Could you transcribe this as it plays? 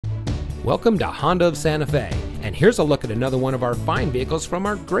Welcome to Honda of Santa Fe, and here's a look at another one of our fine vehicles from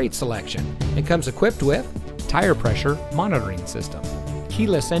our great selection. It comes equipped with tire pressure monitoring system,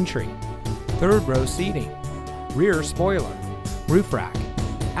 keyless entry, third row seating, rear spoiler, roof rack,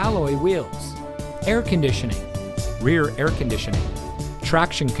 alloy wheels, air conditioning, rear air conditioning,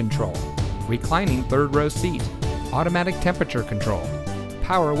 traction control, reclining third row seat, automatic temperature control,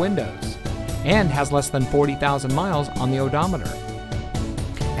 power windows, and has less than 40,000 miles on the odometer.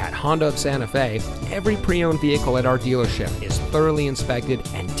 At Honda of Santa Fe, every pre-owned vehicle at our dealership is thoroughly inspected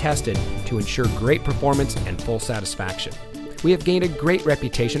and tested to ensure great performance and full satisfaction. We have gained a great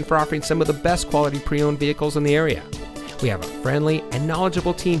reputation for offering some of the best quality pre-owned vehicles in the area. We have a friendly and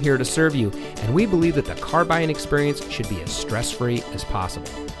knowledgeable team here to serve you, and we believe that the car buying experience should be as stress-free as possible.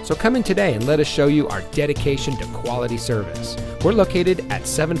 So come in today and let us show you our dedication to quality service. We're located at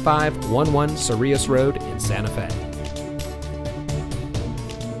 7511 Cerrillos Road in Santa Fe.